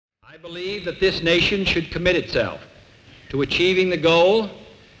I believe that this nation should commit itself to achieving the goal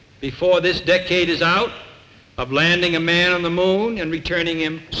before this decade is out of landing a man on the moon and returning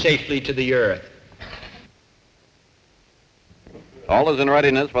him safely to the earth. All is in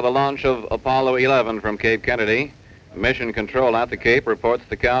readiness for the launch of Apollo 11 from Cape Kennedy. Mission Control at the Cape reports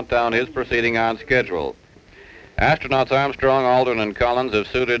the countdown is proceeding on schedule. Astronauts Armstrong, Aldrin, and Collins have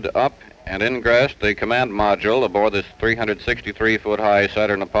suited up and ingressed the command module aboard this 363-foot-high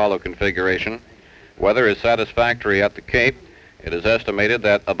Saturn Apollo configuration. Weather is satisfactory at the Cape. It is estimated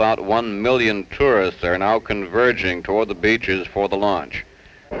that about 1 million tourists are now converging toward the beaches for the launch.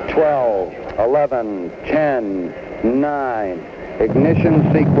 12, 11, 10, 9, ignition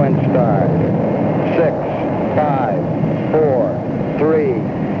sequence start. 6, 5, 4,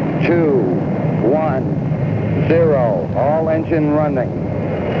 3, 2, 1, 0. All engine running.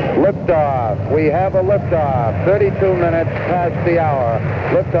 Liftoff. We have a liftoff. 32 minutes past the hour.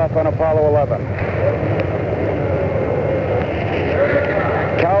 Liftoff on Apollo 11.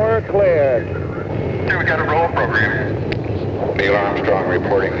 Tower cleared. We got a roll program. Neil Armstrong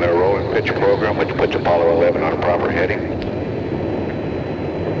reporting the roll and pitch program, which puts Apollo 11 on a proper heading.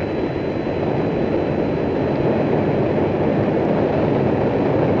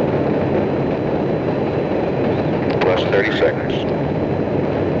 Plus 30 seconds.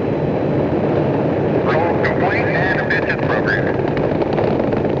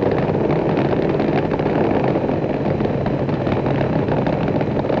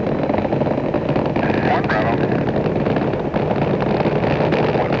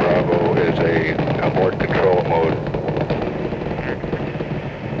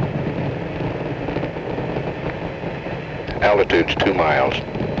 Altitude's 2 miles.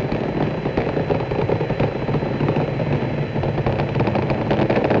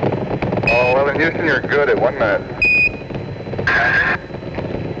 Oh, well, in Houston, you're good at 1 minute.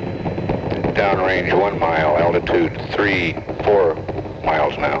 Downrange 1 mile, altitude 3-4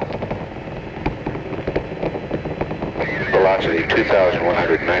 miles now. Velocity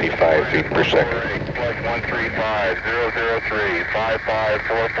 2,195 feet per second. Plus 135,003,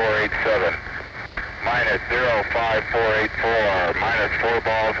 554487. Minus 05484, minus 4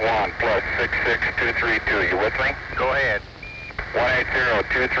 balls 1, plus 66232. You with me? Go ahead.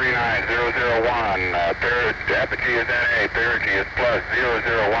 180-239-001. Apogee is NA, perigee is plus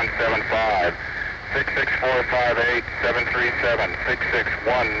 00175. 66458-737,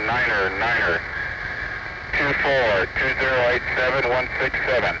 66199er,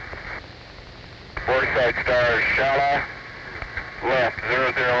 24-2087-167. Foresight stars shallow, left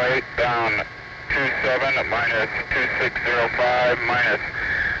 008, down 27, minus 2605, minus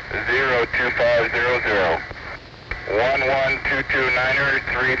 02500. 11229er,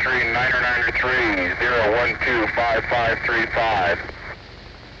 33993, 0125535.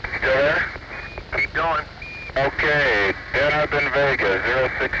 Still there? Keep going. Okay, Denham in Vegas,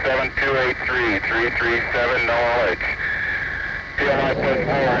 067283, 337, no LH. PLI plus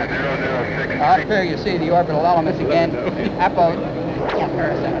 4, 006. Up here you see the orbital elements again. Apple,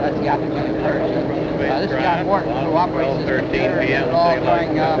 that's the apogee first. This is John Wharton, who operates this computer. It's all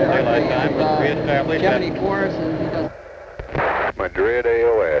during Mercury and Gemini course. Madrid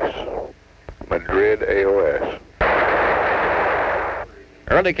AOS. Madrid AOS.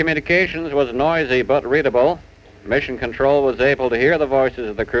 Early communications was noisy but readable. Mission Control was able to hear the voices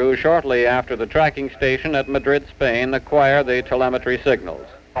of the crew shortly after the tracking station at Madrid, Spain, acquired the telemetry signals.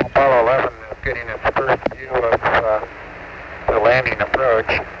 Apollo 11 is getting its first view of the landing approach.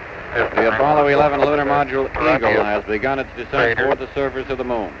 The Apollo 11 lunar module Eagle has begun its descent toward the surface of the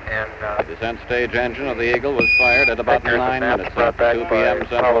moon. The descent stage engine of the Eagle was fired at about 9 minutes after 2 p.m.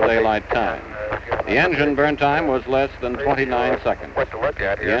 Central Daylight Time. The engine burn time was less than 29 seconds.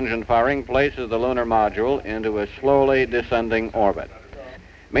 The engine firing places the lunar module into a slowly descending orbit.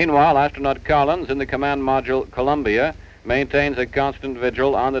 Meanwhile, astronaut Collins in the command module Columbia maintains a constant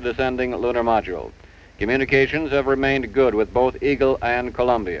vigil on the descending lunar module. Communications have remained good with both Eagle and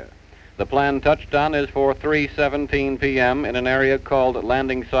Columbia. The planned touchdown is for 3:17 p.m. in an area called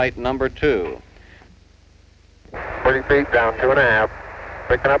landing site number 2. 40 feet down, 2.5.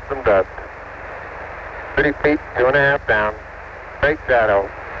 Picking up some dust. 30 feet, 2.5 down. Straight shadow.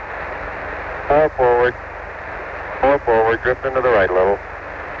 4 forward. 4 forward, drift into the right a little.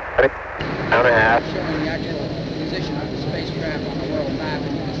 Ready? Down a half. Showing the actual position of the spacecraft on the world map.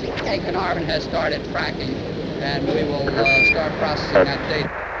 And you can see Kate Carnarvon has started tracking, and we will start processing that data.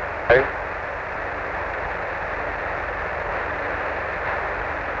 Okay.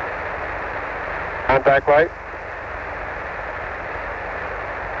 Contact light.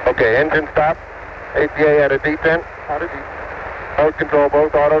 Okay, engine stop. APA at a descent. Mode control,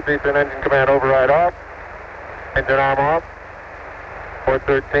 both auto, descent engine command override off. Engine arm off. Port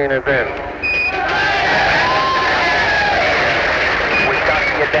 13 is in. We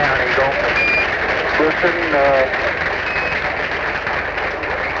copy you down, Eagle. Listen,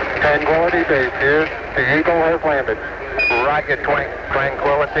 Tranquility Base here. The Eagle has landed. Roger,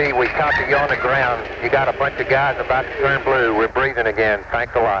 Tranquility. We copy you on the ground. You got a bunch of guys about to turn blue. We're breathing again.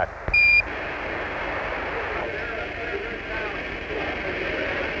 Thanks a lot.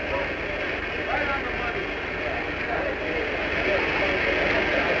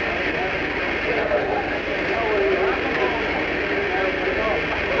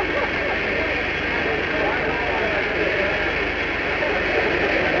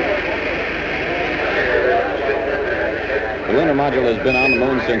 The lunar module has been on the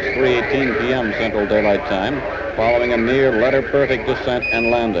moon since 3:18 p.m. Central Daylight Time, following a near letter-perfect descent and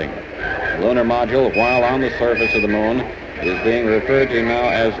landing. The lunar module, while on the surface of the moon, is being referred to now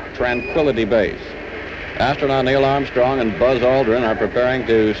as Tranquility Base. Astronaut Neil Armstrong and Buzz Aldrin are preparing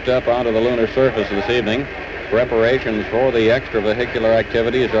to step onto the lunar surface this evening. Preparations for the extravehicular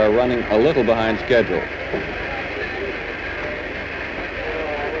activities are running a little behind schedule.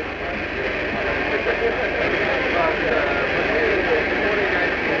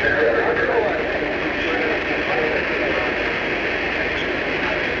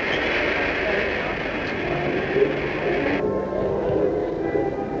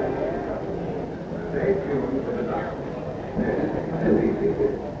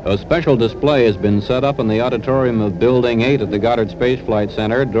 A special display has been set up in the auditorium of Building 8 at the Goddard Space Flight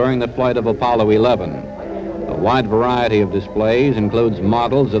Center during the flight of Apollo 11. A wide variety of displays includes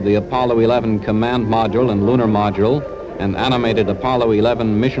models of the Apollo 11 command module and lunar module, an animated Apollo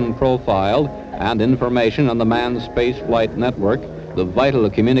 11 mission profile, and information on the manned space flight network, the vital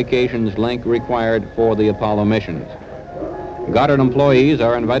communications link required for the Apollo missions. Goddard employees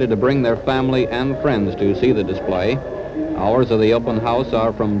are invited to bring their family and friends to see the display. Hours of the open house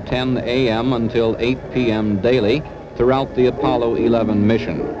are from 10 a.m. until 8 p.m. daily throughout the Apollo 11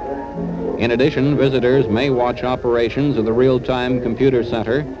 mission. In addition, visitors may watch operations of the real-time computer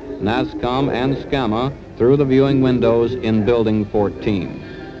center, NASCOM, and SCAMA through the viewing windows in Building 14.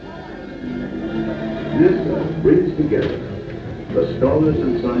 NASA brings together the scholars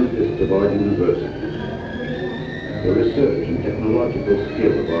and scientists of our universities, the research and technological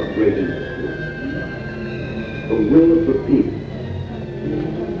skill of our great industries, the will of the people,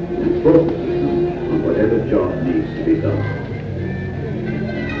 and focuses them on whatever job needs to be done.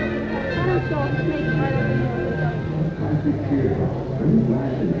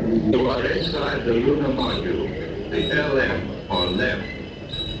 You are inside the lunar module, the LM, or LEM.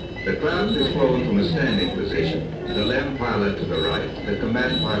 The craft is flown from a standing position, the LEM pilot to the right, the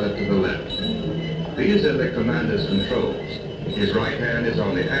command pilot to the left. These are the commander's controls. His right hand is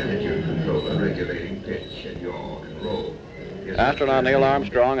on the attitude controller, regulating pitch and yaw and roll. Astronaut Neil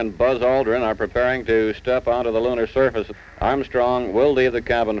Armstrong and Buzz Aldrin are preparing to step onto the lunar surface. Armstrong will leave the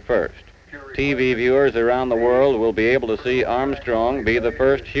cabin first. TV viewers around the world will be able to see Armstrong be the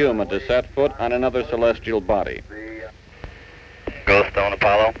first human to set foot on another celestial body. Goldstone,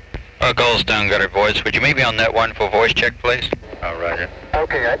 Apollo. Goldstone, Goddard voice. Would you meet me on net 1 for voice check, please? Oh, Roger.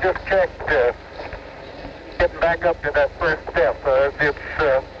 Okay, I just checked getting back up to that first step.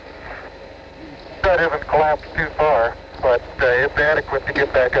 That isn't collapsed too far, but it's adequate to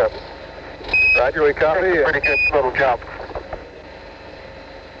get back up. Roger, we copy. It's a pretty good little jump.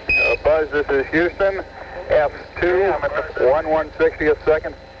 Buzz, this is Houston, F2, 1/160th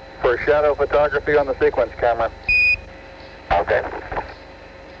second for shadow photography on the sequence camera. Okay.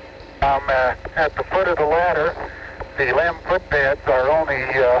 At the foot of the ladder, the LEM footbeds are only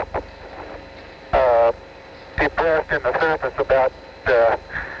depressed in the surface about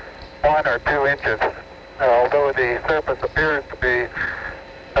 1 or 2 inches, although the surface appears to be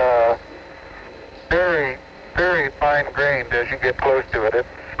very, very fine-grained as you get close to it. It's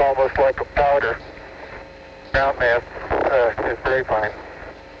almost like a powder. Ground mass is very fine.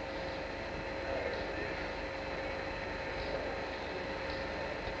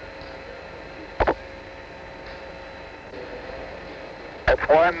 That's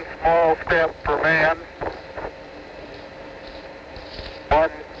one small step for man,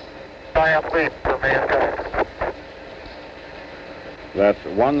 one giant leap for mankind. That's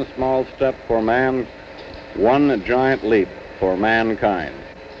one small step for man, one giant leap for mankind.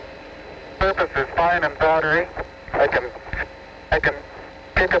 Surface is fine and powdery. I can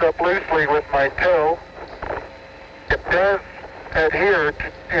pick it up loosely with my toe. It does adhere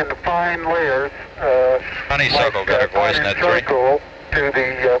in fine layers. Honeysuckle, Goddard voice, net 3.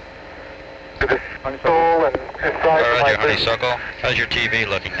 To the Honeysuckle and inside my Roger, booth. Honeysuckle. How's your TV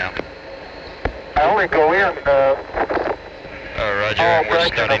looking now? I only go in Roger, and we're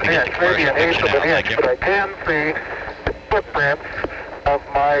starting to get the maybe commercial an eighth picture of now. an Thank inch, you. but I can see the footprints of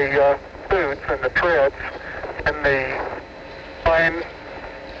my boots and the treads and the fine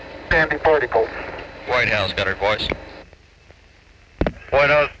sandy particles. White House, got her voice. White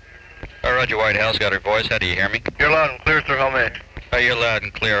House. Roger, White House, got her voice. How do you hear me? You're loud and clear, sir. How many? You're loud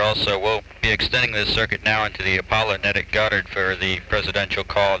and clear also. We'll be extending this circuit now into the Apollo net at Goddard for the presidential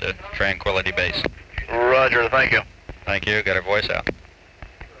call to Tranquility Base. Roger, thank you. Thank you. Got her voice out.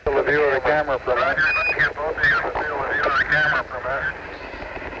 The view of the camera from that.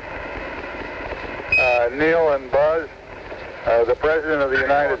 Neil and Buzz, the President of the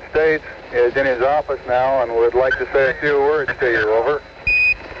United States is in his office now and would like to say a few words to you. Over.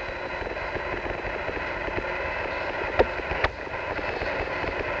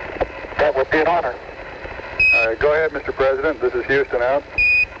 That would be an honor. Go ahead, Mr. President. This is Houston out.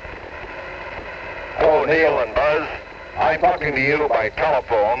 Hello, Neil and Buzz. I'm talking to you by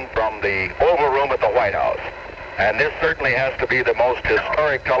telephone from the Oval Room at the White House. And this certainly has to be the most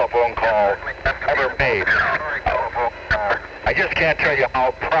historic telephone call ever made. I just can't tell you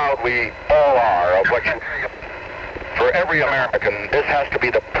how proud we all are of what you... For every American, this has to be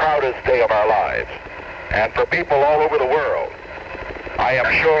the proudest day of our lives. And for people all over the world, I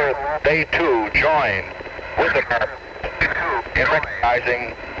am sure they too join with Americans in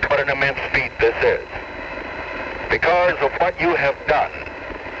recognizing what an immense feat this is. Because of what you have done,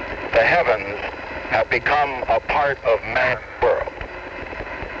 the heavens have become a part of man's world.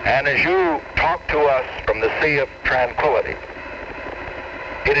 And as you talk to us from the Sea of Tranquility,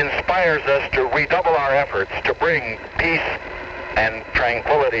 it inspires us to redouble our efforts to bring peace and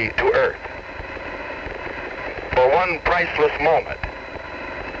tranquility to Earth. For one priceless moment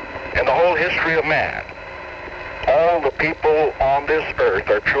in the whole history of man, all the people on this earth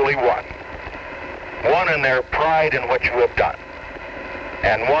are truly one. One in their pride in what you have done,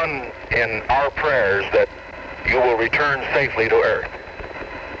 and one in our prayers that you will return safely to Earth.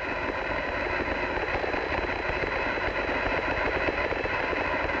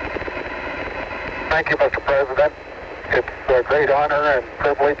 Thank you, Mr. President. It's a great honor and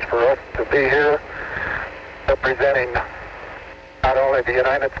privilege for us to be here representing not only the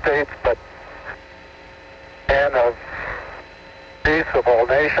United States, but men of peace of all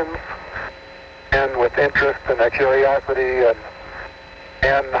nations, and with interest and a curiosity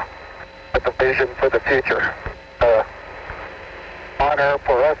and with a vision for the future. Honor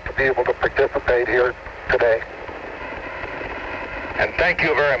for us to be able to participate here today. And thank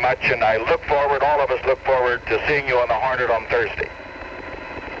you very much, and I look forward, all of us look forward to seeing you on the Hornet on Thursday.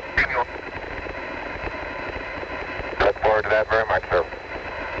 Look forward to that very much, sir.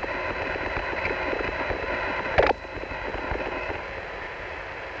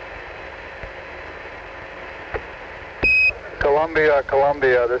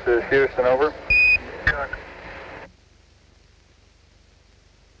 Columbia, this is Houston, over.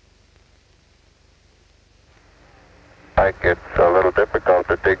 I think it's a little difficult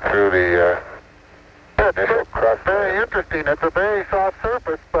to dig through the initial crust. Very interesting. It's a very soft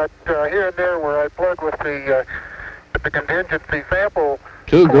surface, but here and there where I plug with the contingency sample.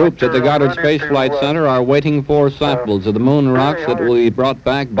 Two groups at the Goddard Space Flight Center are waiting for samples of the moon rocks that will be brought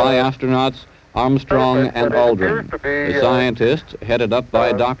back by astronauts Armstrong and Aldrin. The scientists, headed up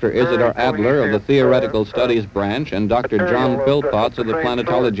by Dr. Isidor Adler of the Theoretical Studies Branch and Dr. John Philpotts of the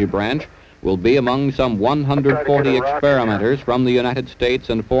Planetology Branch, will be among some 140 experimenters from the United States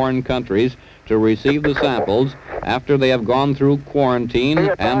and foreign countries to receive the samples after they have gone through quarantine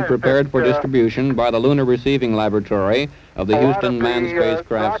and prepared for distribution by the Lunar Receiving Laboratory of the Houston Manned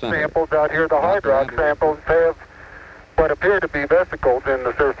Spacecraft Center. Samples out here, the hard rock samples, have what appear to be vesicles in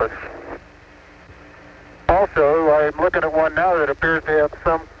the surface. Also, I'm looking at one now that appears to have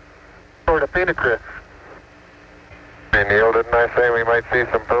some sort of phenocryst. Hey, Neil, didn't I say we might see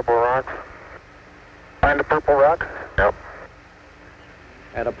some purple rocks? Find the purple rocks? Yep.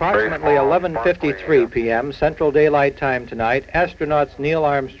 At approximately 11:53 p.m. Central Daylight Time tonight, astronauts Neil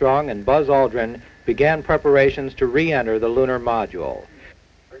Armstrong and Buzz Aldrin began preparations to re-enter the lunar module.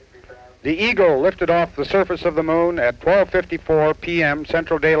 The Eagle lifted off the surface of the moon at 12:54 p.m.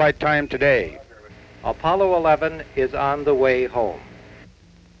 Central Daylight Time today. Apollo 11 is on the way home.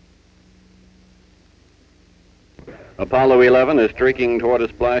 Apollo 11 is streaking toward a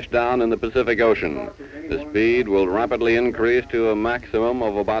splashdown in the Pacific Ocean. The speed will rapidly increase to a maximum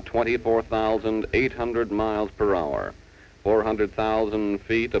of about 24,800 miles per hour. 400,000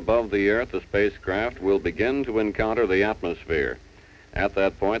 feet above the Earth, the spacecraft will begin to encounter the atmosphere. At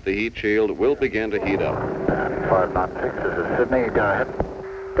that point, the heat shield will begin to heat up. And 596, this is Sydney, go ahead.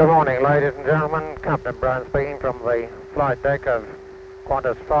 Good morning, ladies and gentlemen. Captain Brown speaking from the flight deck of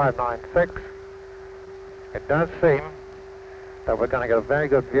Qantas 596. It does seem that we're going to get a very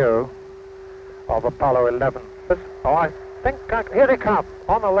good view of Apollo 11. Oh, I think, here they come,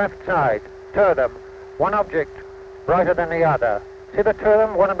 on the left side, two of them, one object brighter than the other. See the two of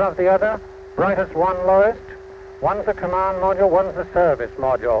them, one above the other? Brightest one, lowest. One's the command module, one's the service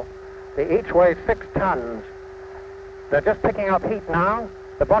module. They each weigh 6 tons. They're just picking up heat now.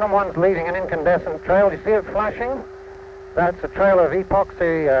 The bottom one's leaving an incandescent trail. You see it flashing? That's a trail of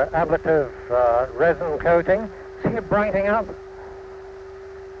epoxy ablative resin coating. See it brightening up?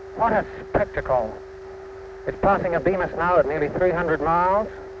 What a spectacle. It's passing a beam us now at nearly 300 miles.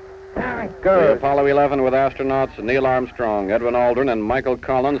 There it goes. The Apollo 11 with astronauts Neil Armstrong, Edwin Aldrin, and Michael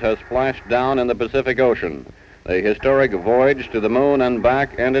Collins has splashed down in the Pacific Ocean. The historic voyage to the moon and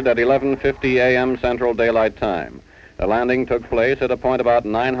back ended at 11:50 a.m. Central Daylight Time. The landing took place at a point about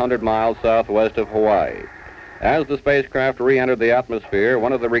 900 miles southwest of Hawaii. As the spacecraft re-entered the atmosphere,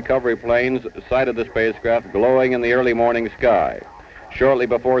 one of the recovery planes sighted the spacecraft glowing in the early morning sky. Shortly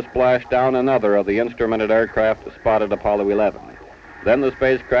before splashdown, another of the instrumented aircraft spotted Apollo 11. Then the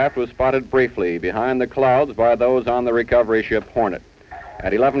spacecraft was spotted briefly behind the clouds by those on the recovery ship Hornet.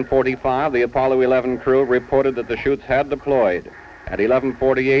 At 11:45, the Apollo 11 crew reported that the chutes had deployed. At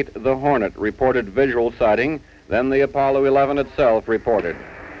 11:48, the Hornet reported visual sighting. Then the Apollo 11 itself reported.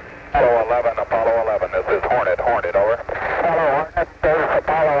 Apollo 11, this is Hornet, over. Apollo Hornet, this is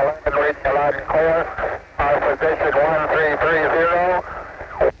Apollo 11, reading loud and clear. Our position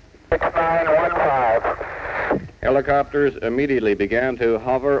 1330, 6915. Helicopters immediately began to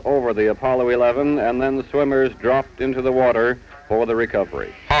hover over the Apollo 11, and then the swimmers dropped into the water for the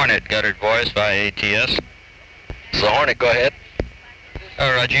recovery. Hornet, Goddard voice by ATS. So Hornet, go ahead.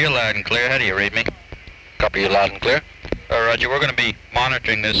 Roger, you're loud and clear. How do you read me? Copy you loud and clear. Roger, we're going to be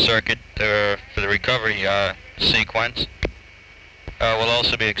monitoring this circuit for the recovery sequence. We'll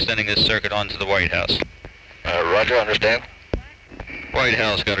also be extending this circuit onto the White House. Roger, understand. White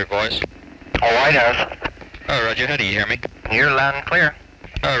House, Goddard voice. Oh, White House. Roger, how do you hear me? You're loud and clear.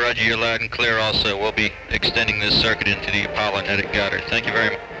 Roger, you're loud and clear also. We'll be extending this circuit into the Apollo net at Goddard. Thank you very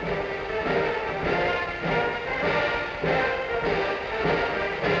much.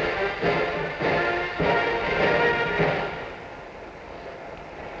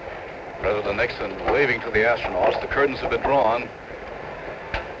 President Nixon waving to the astronauts. The curtains have been drawn.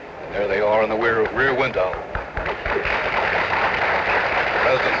 And there they are in the rear window. The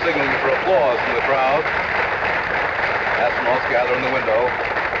President signaling for applause from the crowd. Astronauts gather in the window.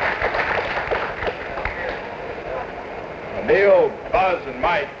 Neil, Buzz, and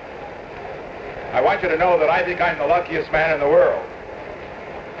Mike, I want you to know that I think I'm the luckiest man in the world.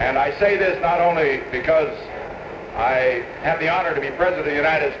 And I say this not only because I have the honor to be President of the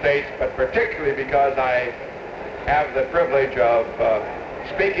United States, but particularly because I have the privilege of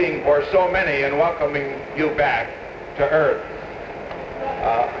speaking for so many and welcoming you back to Earth.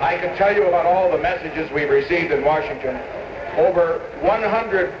 I can tell you about all the messages we've received in Washington. Over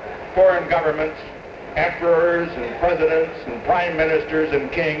 100 foreign governments, emperors and presidents and prime ministers and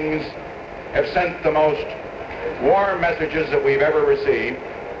kings have sent the most warm messages that we've ever received.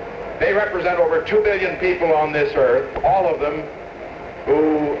 They represent over 2 billion people on this earth, all of them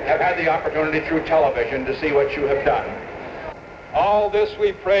who have had the opportunity through television to see what you have done. All this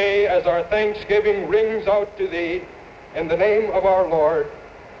we pray as our thanksgiving rings out to thee in the name of our Lord.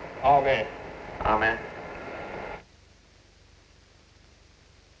 Amen. Amen.